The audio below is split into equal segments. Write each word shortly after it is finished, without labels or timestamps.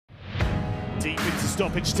Deep into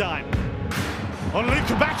stoppage time. On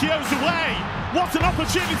Lukebakio's away. What an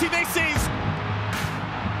opportunity this is!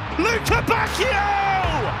 Lukebakio!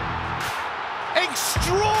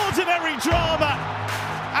 Extraordinary drama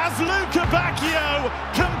as Lukebakio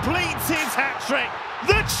completes his hat-trick.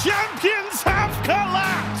 The champions have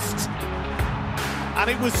collapsed! And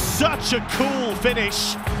it was such a cool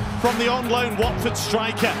finish from the on-loan Watford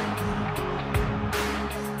striker.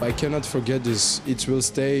 I cannot forget this. It will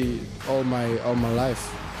stay all my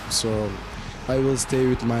life. So I will stay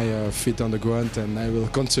with my feet on the ground, and I will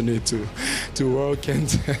continue to work.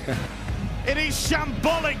 And it is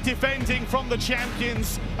shambolic defending from the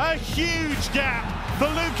champions. A huge gap for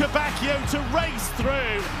Lukebakio to race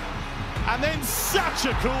through, and then such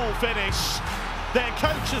a cool finish. Their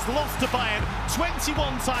coach has lost to Bayern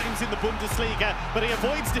 21 times in the Bundesliga, but he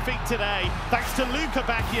avoids defeat today thanks to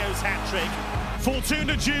Lukebakio's hat-trick.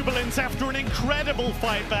 Fortuna jubilant after an incredible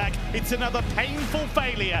fight back. It's another painful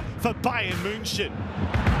failure for Bayern München.